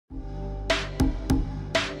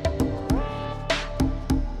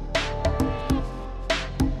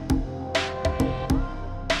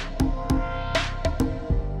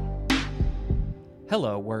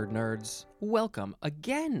Hello, word nerds. Welcome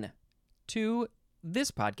again to this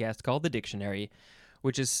podcast called The Dictionary,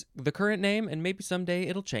 which is the current name, and maybe someday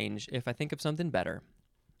it'll change if I think of something better.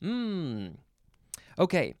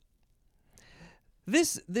 Okay.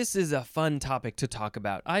 This is a fun topic to talk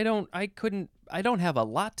about. I don't have a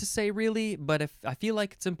lot to say really, but if I feel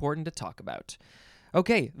like it's important to talk about.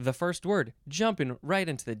 Okay, the first word, jumping right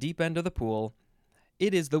into the deep end of the pool.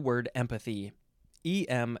 It is the word empathy.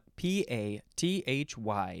 E-M-P-A-T-H-Y.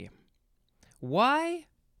 Why?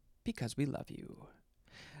 Because we love you.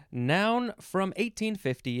 Noun from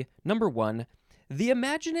 1850, number 1, the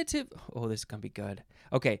imaginative... Oh, this is going to be good.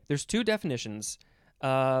 Okay, there's two definitions.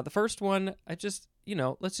 The first one, let's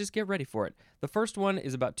just get ready for it. The first one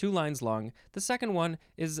is about 2 lines long. The second one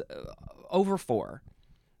is over 4.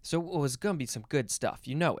 So it's going to be some good stuff.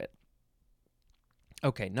 You know it.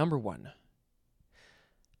 Okay, number 1.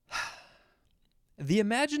 The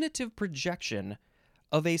imaginative projection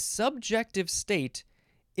of a subjective state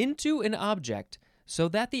into an object so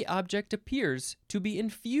that the object appears to be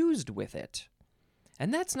infused with it.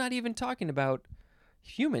 And that's not even talking about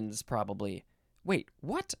humans, probably. Wait,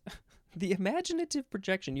 what? The imaginative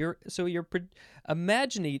projection. You're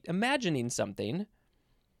imagining something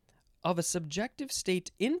of a subjective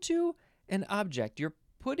state into an object. You're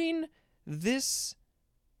putting this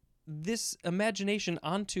imagination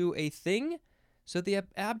onto a thing so the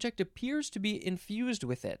object appears to be infused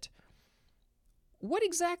with it. What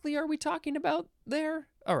exactly are we talking about there?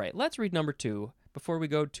 All right, let's read number 2 before we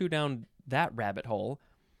go too down that rabbit hole.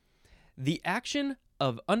 The action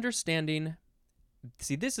of understanding.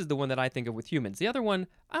 See, this is the one that I think of with humans. The other one,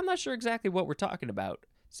 I'm not sure exactly what we're talking about.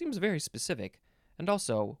 Seems very specific. And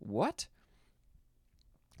also, what?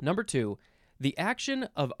 Number 2, the action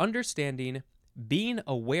of understanding, being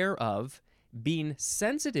aware of, being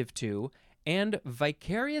sensitive to, and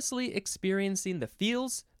vicariously experiencing the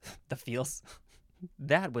feels,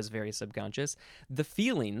 that was very subconscious, the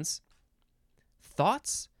feelings,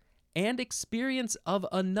 thoughts, and experience of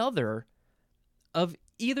another of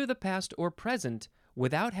either the past or present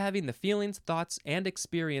without having the feelings, thoughts, and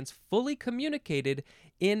experience fully communicated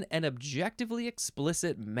in an objectively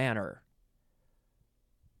explicit manner.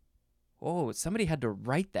 Oh, somebody had to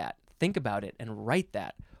write that. Think about it and write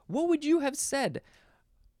that. What would you have said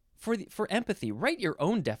for empathy? Write your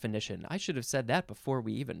own definition. I should have said that before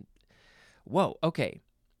we even... Whoa, okay.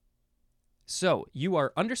 So, you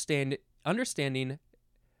are understanding...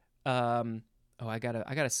 I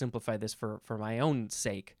gotta simplify this for my own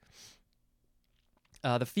sake.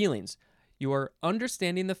 The feelings. You are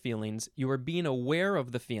understanding the feelings. You are being aware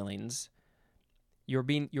of the feelings.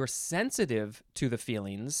 You're sensitive to the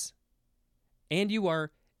feelings, and you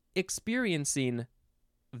are experiencing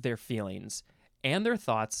their feelings and their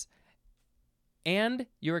thoughts and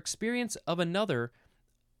your experience of another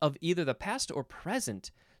of either the past or present.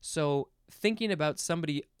 So thinking about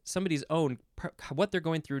somebody's own, what they're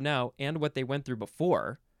going through now and what they went through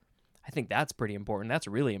before, I think that's pretty important. That's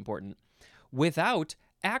really important. Without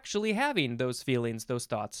actually having those feelings, those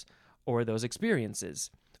thoughts, or those experiences,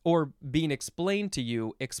 or being explained to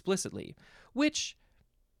you explicitly, which,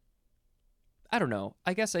 I don't know,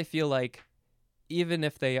 I guess I feel like even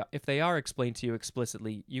if they are explained to you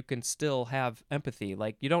explicitly, you can still have empathy.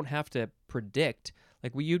 Like, you don't have to predict.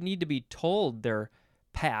 Like, you need to be told their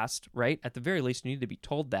past, right? At the very least, you need to be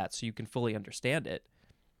told that so you can fully understand it.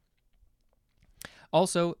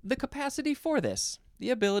 Also, the capacity for this, the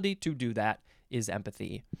ability to do that, is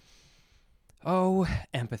empathy. Oh,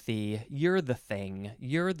 empathy. You're the thing.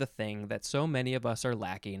 You're the thing that so many of us are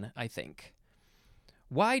lacking, I think.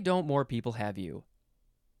 Why don't more people have you?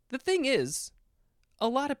 The thing is, a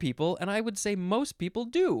lot of people, and I would say most people,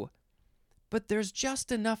 do. But there's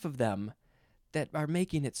just enough of them that are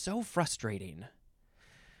making it so frustrating.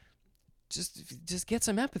 Just get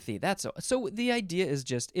some empathy. That's all. So the idea is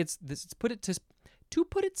to put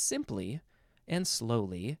it simply and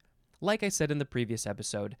slowly, like I said in the previous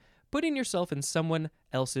episode, putting yourself in someone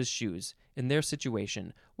else's shoes, in their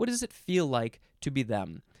situation. What does it feel like to be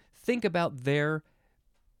them? Think about their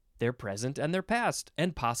present and their past,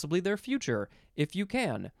 and possibly their future, if you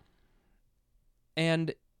can.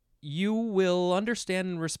 And you will understand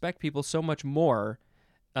and respect people so much more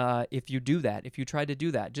if you do that, if you try to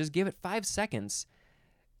do that. Just give it 5 seconds.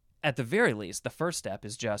 At the very least, the first step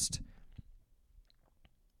is just,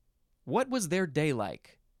 what was their day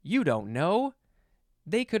like? You don't know.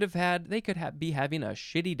 They could be having a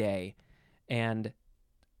shitty day, and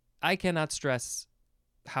I cannot stress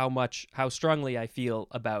how strongly I feel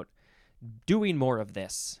about doing more of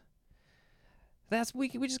this. We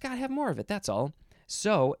just gotta have more of it, that's all.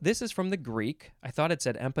 So, this is from the Greek. I thought it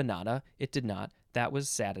said empanada. It did not. That was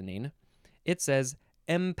saddening. It says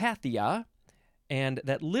empathia, and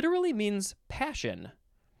that literally means passion.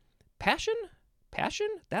 Passion? Passion?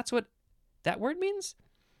 That's what that word means?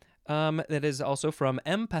 That is also from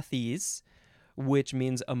empathies, which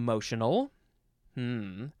means emotional.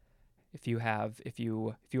 If you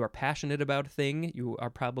are passionate about a thing, you are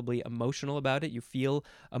probably emotional about it. You feel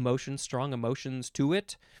emotions, strong emotions to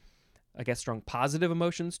it. I guess strong positive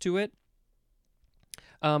emotions to it.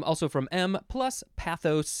 Also from M plus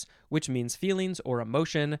pathos, which means feelings or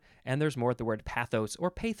emotion, and there's more at the word pathos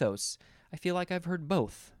or pathos. I feel like I've heard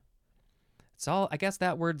both. I guess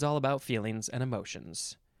that word's all about feelings and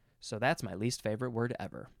emotions. So that's my least favorite word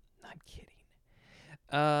ever. I'm kidding.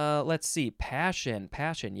 Let's see. Passion.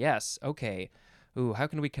 Yes. Okay. Ooh, how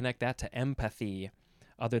can we connect that to empathy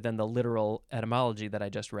other than the literal etymology that I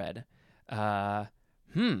just read? I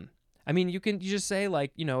mean, you just say,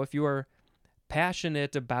 like, if you are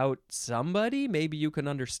passionate about somebody, maybe you can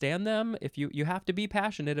understand them. If you have to be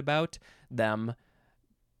passionate about them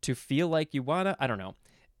to feel like you wanna, I don't know.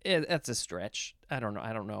 That's a stretch. I don't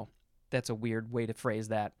know. That's a weird way to phrase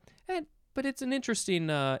that. But it's an interesting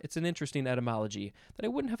etymology that I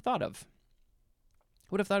wouldn't have thought of.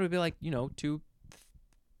 Would have thought it would be like, to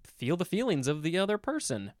feel the feelings of the other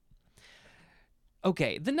person.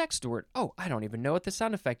 Okay, the next word. Oh, I don't even know what the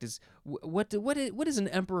sound effect is. What does an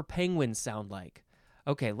emperor penguin sound like?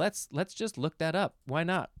 Okay, let's just look that up. Why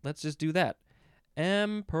not? Let's just do that.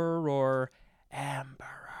 Emperor.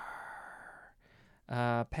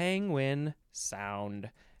 Penguin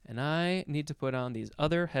sound. And I need to put on these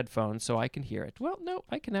other headphones so I can hear it. Well, no,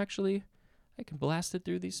 I can blast it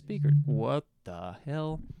through these speakers. What the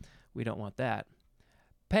hell? We don't want that.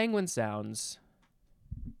 Penguin sounds.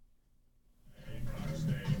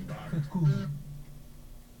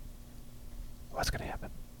 What's going to happen?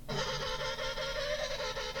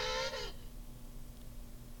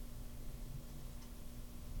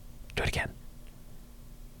 Do it again.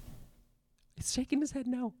 It's shaking his head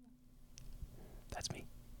no. That's me.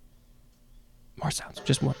 More sounds.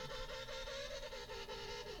 Just one.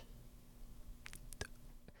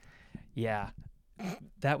 Yeah.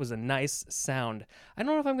 That was a nice sound. I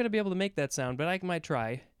don't know if I'm going to be able to make that sound, but I might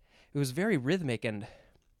try. It was very rhythmic and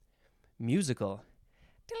musical.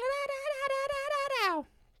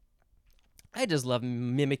 I just love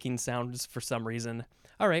mimicking sounds for some reason.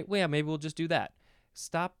 All right, well, yeah, maybe we'll just do that.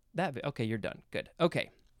 Stop that. Okay, you're done. Good.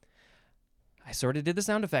 Okay. I sort of did the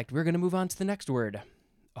sound effect. We're going to move on to the next word.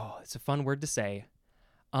 Oh, it's a fun word to say.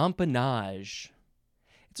 Empennage.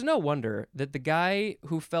 It's no wonder that the guy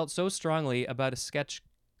who felt so strongly about a sketch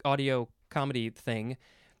audio comedy thing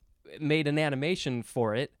made an animation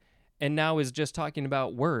for it and now is just talking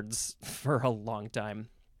about words for a long time.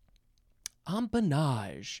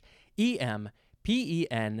 Empennage. Empenage.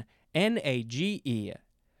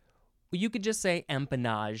 You could just say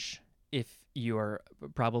empennage if you're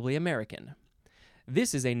probably American.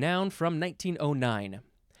 This is a noun from 1909.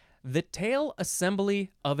 The tail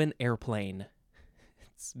assembly of an airplane.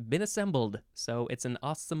 It's been assembled, so it's an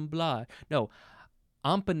assemblage. No,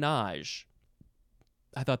 empennage.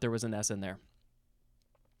 I thought there was an S in there.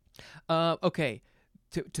 Okay,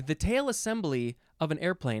 to the tail assembly of an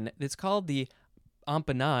airplane, it's called the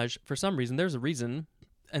empennage. For some reason, there's a reason.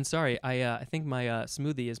 And sorry, I think my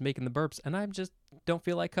smoothie is making the burps, and I just don't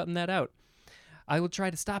feel like cutting that out. I will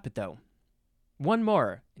try to stop it, though. One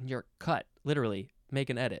more, and you're cut. Literally,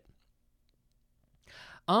 make an edit.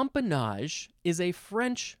 Empennage is a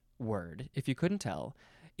French word, if you couldn't tell.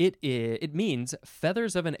 It means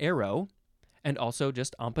feathers of an arrow, and also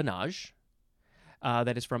just empennage.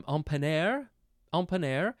 That is from empenner,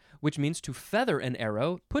 which means to feather an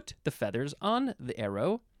arrow, put the feathers on the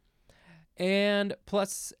arrow. And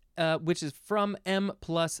plus, which is from M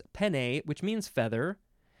plus penne, which means feather.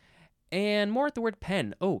 And more at the word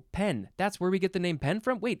pen. Oh, pen. That's where we get the name pen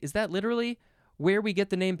from? Wait, is that literally where we get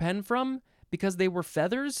the name pen from? Because they were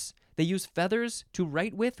feathers? They use feathers to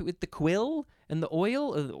write with the quill and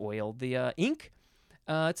the ink?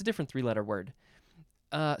 It's a different three-letter word.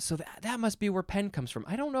 So that must be where pen comes from.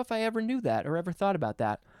 I don't know if I ever knew that or ever thought about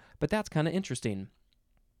that, but that's kind of interesting.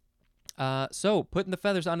 So putting the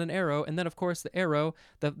feathers on an arrow, and then, of course, the arrow,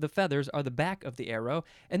 the feathers are the back of the arrow,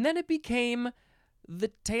 and then it became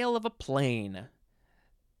the tail of a plane.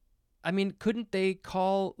 I mean, couldn't they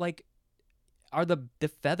call, like, are the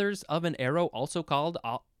feathers of an arrow also called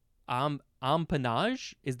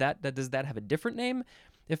empennage? Does that have a different name?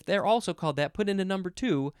 If they're also called that, put in a number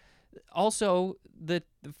 2. Also, the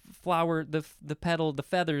flower, the petal, the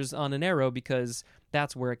feathers on an arrow, because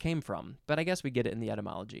that's where it came from. But I guess we get it in the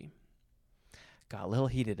etymology. Got a little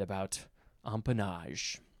heated about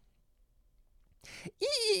empennage.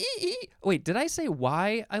 Wait, did I say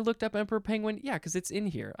why I looked up Emperor Penguin? Yeah, because it's in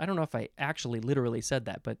here. I don't know if I actually literally said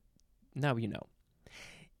that, but now you know.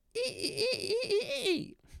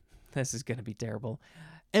 This is going to be terrible.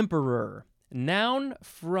 Emperor, noun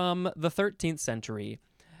from the 13th century.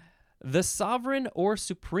 The sovereign or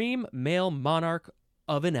supreme male monarch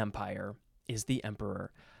of an empire is the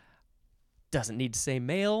emperor. Doesn't need to say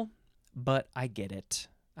male, but I get it.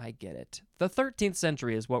 I get it. The 13th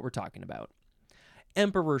century is what we're talking about.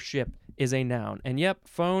 Emperorship is a noun. And yep,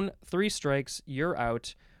 phone, 3 strikes, you're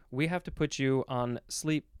out. We have to put you on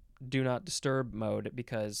sleep, do not disturb mode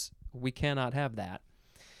because we cannot have that.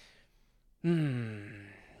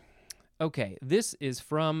 Okay, this is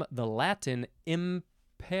from the Latin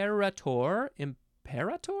imperator.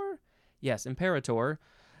 Imperator? Yes, imperator,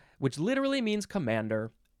 which literally means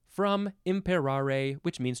commander, from imperare,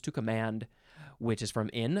 which means to command, which is from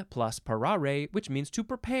in plus parare, which means to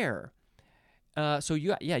prepare. So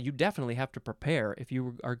you definitely have to prepare if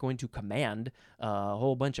you are going to command a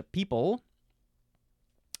whole bunch of people.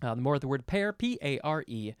 The more of the word pair,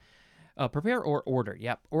 P-A-R-E. Prepare or order.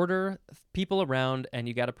 Yep, order people around, and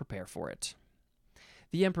you got to prepare for it.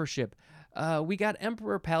 The emperorship. We got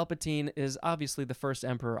Emperor Palpatine is obviously the first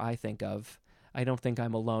emperor I think of. I don't think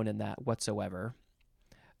I'm alone in that whatsoever.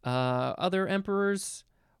 Other emperors,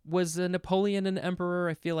 was Napoleon an emperor?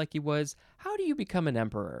 I feel like he was. How do you become an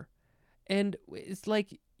emperor? And it's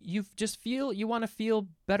like you want to feel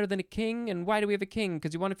better than a king, and why do we have a king?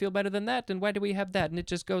 Because you want to feel better than that, and why do we have that? And it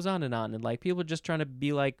just goes on, and like people are just trying to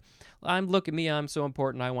be like, look at me, I'm so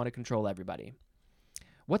important, I want to control everybody.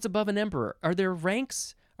 What's above an emperor? Are there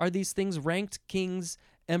ranks? Are these things ranked? Kings,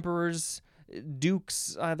 emperors,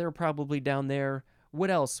 dukes? They're probably down there. What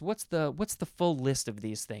else? What's the full list of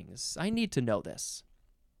these things? I need to know this.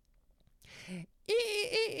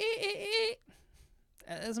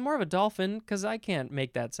 It's more of a dolphin because I can't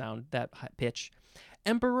make that sound, that pitch.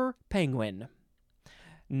 Emperor Penguin.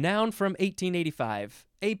 Noun from 1885.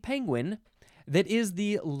 A penguin that is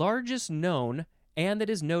the largest known and that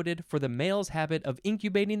is noted for the male's habit of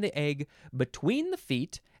incubating the egg between the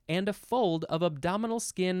feet and a fold of abdominal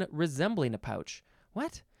skin resembling a pouch.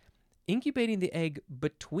 What? Incubating the egg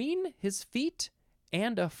between his feet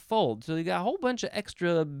and a fold. So you got a whole bunch of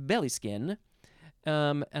extra belly skin.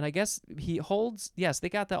 And I guess he holds. Yes, they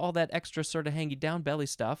got all that extra sort of hangy down belly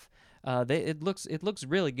stuff. It looks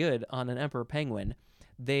really good on an emperor penguin.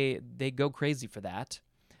 They go crazy for that.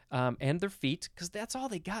 And their feet, because that's all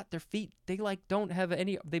they got. Their feet, they don't have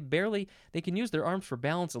any. They can use their arms for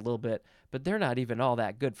balance a little bit, but they're not even all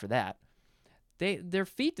that good for that. Their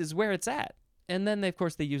feet is where it's at, and then of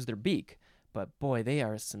course they use their beak. But boy, they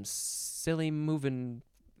are some silly moving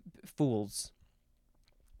fools.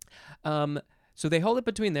 So they hold it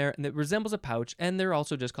between there, and it resembles a pouch, and they're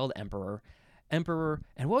also just called Emperor. Emperor,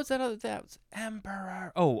 and what was that other? That was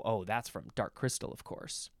Emperor. Oh, that's from Dark Crystal, of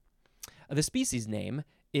course. The species name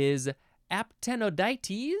is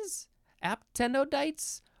Aptenodytes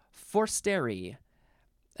forsteri,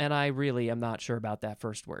 and I really am not sure about that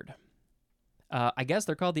first word. I guess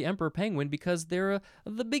they're called the Emperor Penguin because they're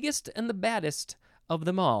the biggest and the baddest of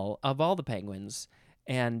them all, of all the penguins,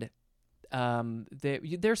 and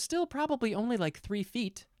they're still probably only like 3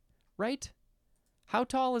 feet, right? How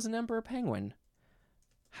tall is an emperor penguin?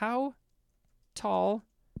 How tall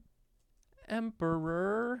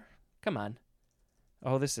emperor? Come on.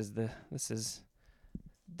 Oh, this is.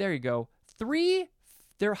 There you go.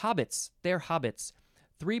 They're hobbits.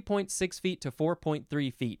 3.6 feet to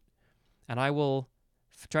 4.3 feet. And I will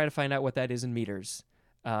try to find out what that is in meters.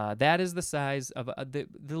 That is the size of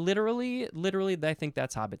literally, I think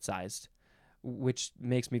that's hobbit sized, which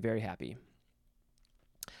makes me very happy.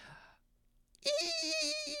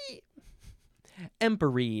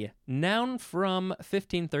 Empery, noun from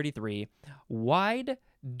 1533. Wide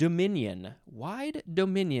dominion. Wide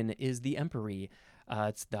dominion is the empery.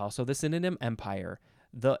 It's also the synonym empire.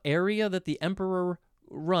 The area that the emperor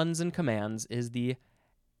runs and commands is the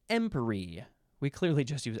empery. We clearly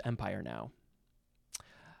just use empire now.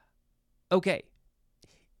 Okay.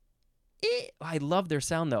 I love their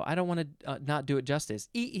sound, though. I don't want to not do it justice.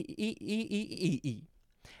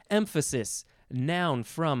 Emphasis, noun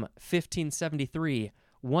from 1573.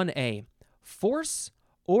 1A, force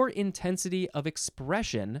or intensity of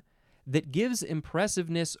expression that gives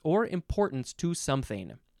impressiveness or importance to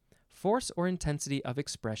something. Force or intensity of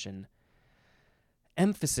expression.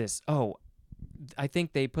 Emphasis. Oh, I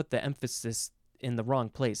think they put the emphasis in the wrong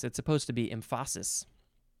place. It's supposed to be emphasis.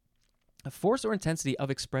 A force or intensity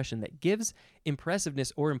of expression that gives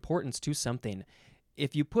impressiveness or importance to something.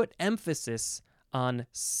 If you put emphasis on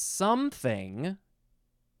something,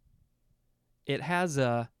 It has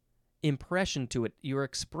a impression to it. You're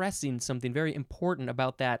expressing something very important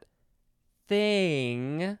about that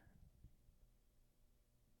thing.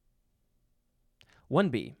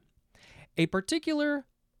 1B. A particular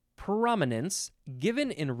prominence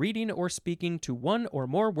given in reading or speaking to one or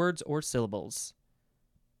more words or syllables.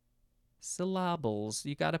 Syllables.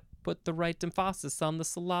 You got to put the right emphasis on the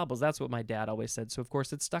syllables. That's what my dad always said. So, of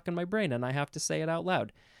course, it's stuck in my brain, and I have to say it out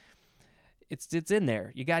loud. It's in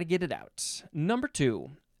there. You got to get it out. Number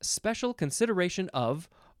 2, special consideration of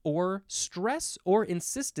or stress or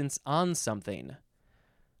insistence on something.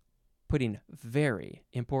 Putting very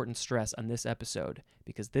important stress on this episode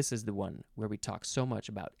because this is the one where we talk so much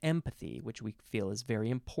about empathy, which we feel is very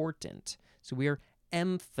important. So we are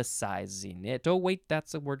emphasizing it. Oh, wait,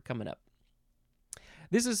 that's a word coming up.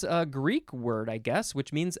 This is a Greek word, I guess,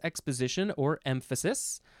 which means exposition or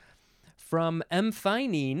emphasis. From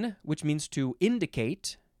emphinein, which means to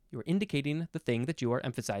indicate. You're indicating the thing that you are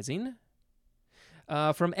emphasizing.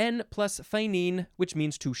 From en plus pheinin, which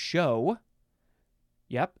means to show.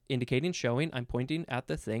 Yep, indicating, showing. I'm pointing at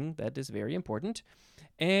the thing that is very important.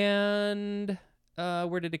 And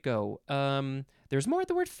where did it go? There's more at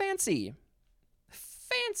the word fancy.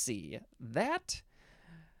 Fancy. That's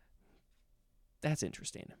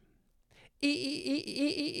interesting.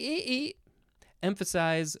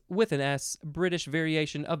 Emphasize with an S, British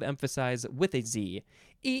variation of emphasize with a Z.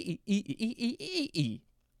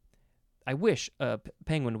 I wish a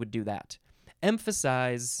penguin would do that.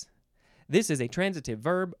 Emphasize. This is a transitive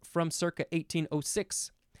verb from circa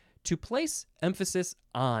 1806. To place emphasis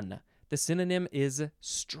on. The synonym is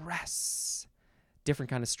stress. Different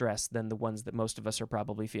kind of stress than the ones that most of us are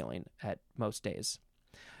probably feeling at most days.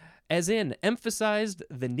 As in, emphasized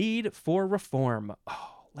the need for reform.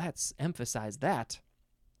 Oh, let's emphasize that.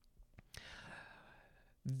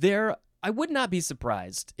 I would not be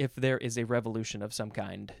surprised if there is a revolution of some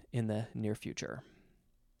kind in the near future.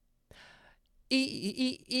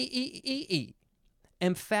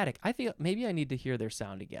 Emphatic. I feel maybe I need to hear their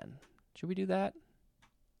sound again. Should we do that?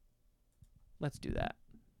 Let's do that.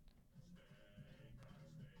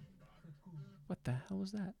 What the hell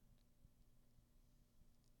was that?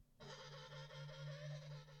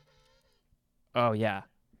 Oh, yeah.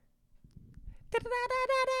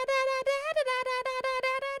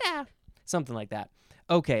 Something like that.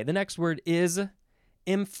 Okay, the next word is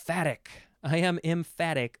emphatic. I am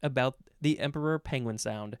emphatic about the Emperor Penguin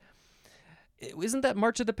sound. Isn't that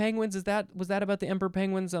March of the Penguins? Was that about the Emperor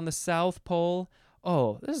Penguins on the South Pole?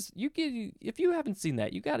 Oh, if you haven't seen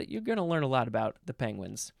that, you're going to learn a lot about the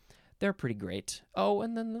penguins. They're pretty great. Oh,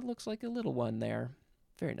 and then it looks like a little one there.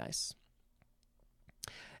 Very nice.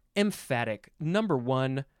 Emphatic. Number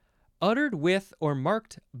 1, uttered with or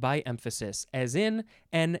marked by emphasis, as in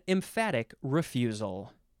an emphatic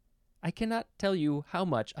refusal. I cannot tell you how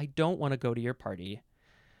much I don't want to go to your party.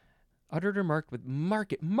 Uttered or marked with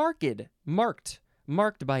marked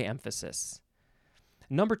by emphasis.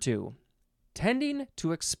 Number 2, tending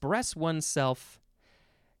to express oneself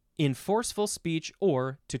in forceful speech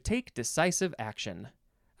or to take decisive action.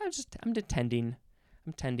 I'm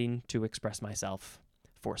tending to express myself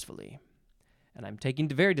forcefully, and I'm taking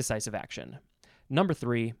very decisive action. Number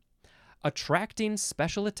 3, attracting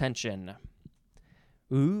special attention.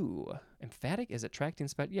 Ooh, emphatic is attracting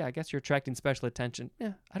yeah, I guess you're attracting special attention.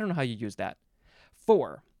 Yeah, I don't know how you use that.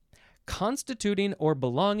 4, constituting or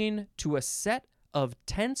belonging to a set of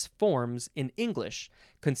tense forms in English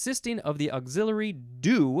consisting of the auxiliary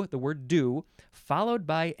do, the word do, followed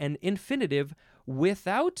by an infinitive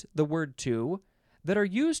without the word to, that are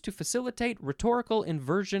used to facilitate rhetorical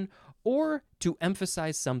inversion or to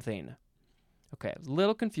emphasize something. Okay, I was a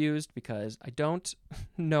little confused because I don't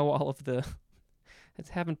know all of the... I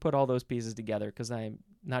haven't put all those pieces together because I'm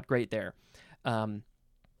not great there.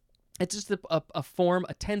 It's just a form,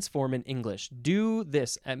 a tense form in English. Do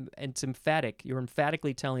this, and it's emphatic. You're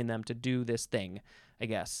emphatically telling them to do this thing, I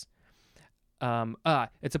guess.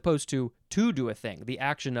 It's opposed to do a thing. The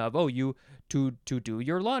action of, to do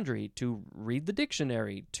your laundry, to read the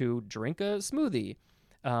dictionary, to drink a smoothie.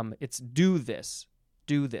 It's do this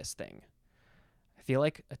thing. I feel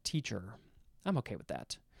like a teacher. I'm okay with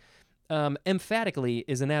that. Emphatically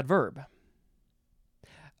is an adverb.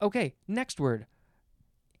 Okay, next word.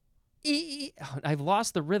 I've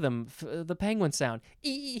lost the rhythm, the penguin sound.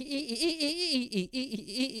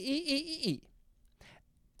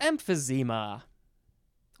 Emphysema.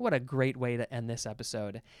 What a great way to end this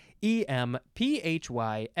episode. EmphySema,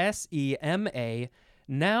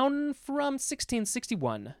 noun from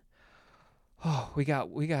 1661. Oh, we got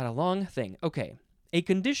a long thing. Okay. A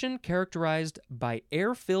condition characterized by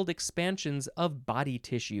air-filled expansions of body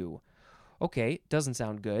tissue. Okay, doesn't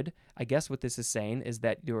sound good. I guess what this is saying is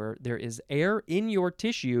that there is air in your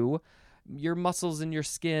tissue, your muscles and your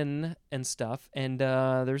skin and stuff, and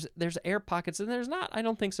there's air pockets, and there's not, I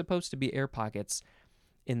don't think, supposed to be air pockets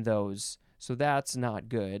in those, so that's not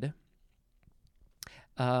good.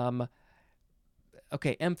 Okay,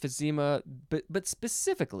 emphysema, but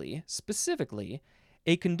specifically,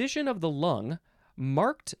 a condition of the lung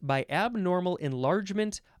marked by abnormal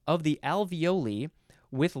enlargement of the alveoli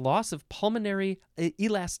with loss of pulmonary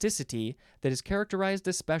elasticity that is characterized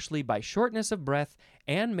especially by shortness of breath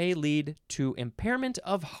and may lead to impairment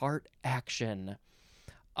of heart action.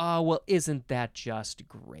 Well, isn't that just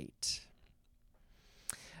great?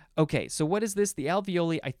 Okay, so what is this? The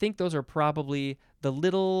alveoli, I think those are probably the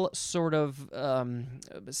little sort of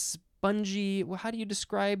spongy, well, how do you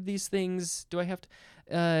describe these things? Do I have to,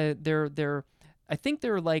 I think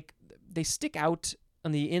they're like, they stick out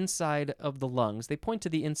on the inside of the lungs. They point to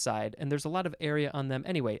the inside, and there's a lot of area on them.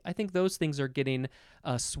 Anyway, I think those things are getting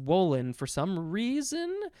swollen for some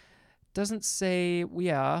reason. Doesn't say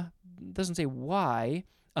why.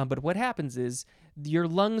 But what happens is your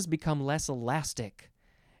lungs become less elastic,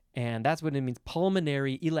 and that's what it means.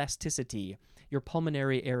 Pulmonary elasticity, your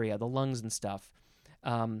pulmonary area, the lungs and stuff.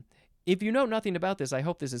 If you know nothing about this, I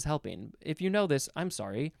hope this is helping. If you know this, I'm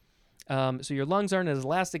sorry. So your lungs aren't as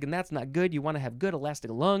elastic, and that's not good. You want to have good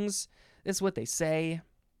elastic lungs. This is what they say.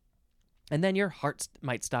 And then your heart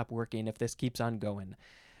might stop working if this keeps on going.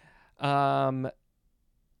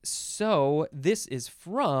 So this is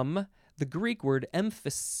from the Greek word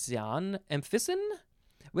emphysein.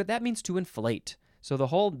 Well, that means to inflate. So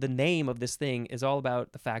the name of this thing is all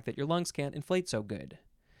about the fact that your lungs can't inflate so good.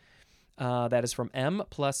 That is from M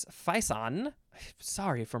plus physon.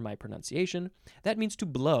 Sorry for my pronunciation. That means to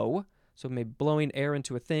blow. So maybe blowing air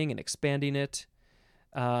into a thing and expanding it.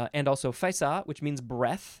 And also physa, which means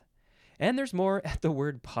breath. And there's more at the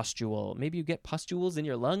word pustule. Maybe you get pustules in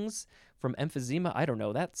your lungs from emphysema. I don't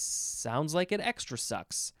know. That sounds like it extra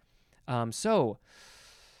sucks.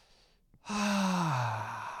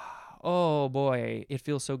 Oh boy, it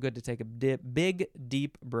feels so good to take a big,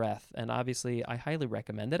 deep breath. And obviously, I highly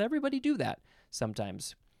recommend that everybody do that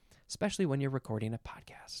sometimes, especially when you're recording a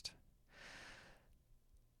podcast.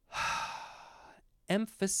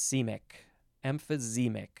 Emphysemic.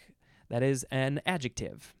 That is an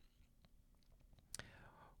adjective.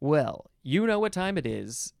 Well, you know what time it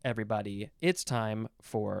is, everybody. It's time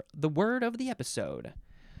for the word of the episode.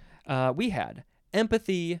 We had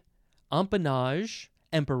empathy, empennage,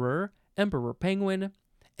 emperor, emperor penguin,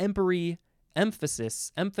 empery,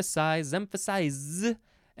 emphasis, emphasize,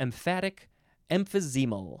 emphatic,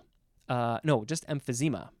 emphysemal. No, just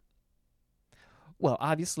emphysema. Well,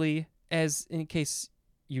 obviously, as in case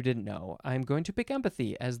you didn't know, I'm going to pick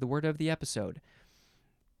empathy as the word of the episode.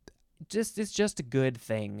 It's just a good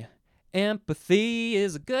thing. Empathy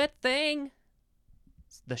is a good thing.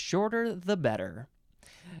 The shorter, the better.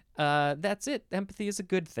 That's it. Empathy is a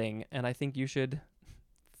good thing, and I think you should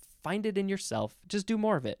find it in yourself. Just do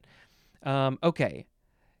more of it. Okay.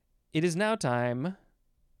 It is now time.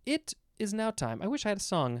 I wish I had a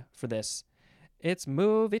song for this. It's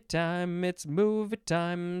movie time.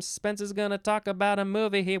 Spencer's gonna talk about a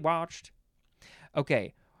movie he watched.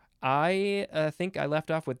 Okay. I think I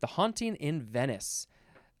left off with The Haunting in Venice.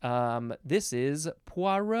 This is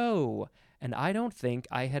Poirot, and I don't think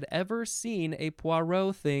I had ever seen a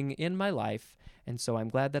Poirot thing in my life, and so I'm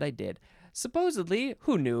glad that I did. Supposedly,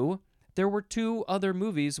 who knew, there were 2 other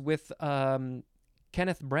movies with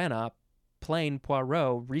Kenneth Branagh playing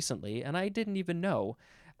Poirot recently, and I didn't even know.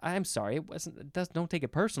 I'm sorry, don't take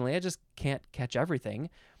it personally. I just can't catch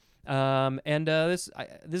everything. This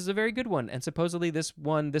is a very good one, and supposedly this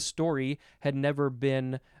story had never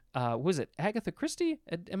been, was it Agatha Christie?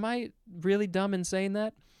 Am I really dumb in saying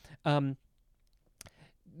that?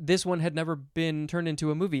 This one had never been turned into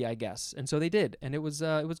a movie, I guess, and so they did, and it was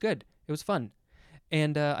good. It was fun,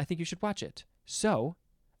 and I think you should watch it. So,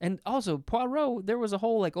 and also Poirot, there was a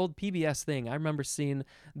whole like old PBS thing. I remember seeing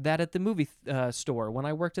that at the movie store when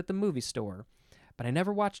I worked at the movie store. But I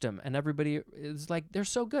never watched them, and everybody is like, they're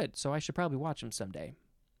so good, so I should probably watch them someday.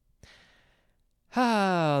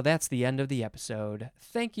 That's the end of the episode.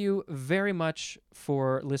 Thank you very much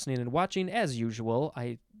for listening and watching. As usual,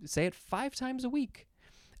 I say it 5 times a week.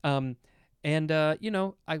 I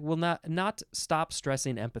will not stop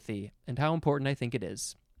stressing empathy and how important I think it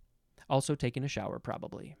is. Also taking a shower,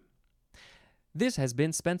 probably. This has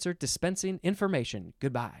been Spencer dispensing information.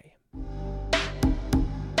 Goodbye.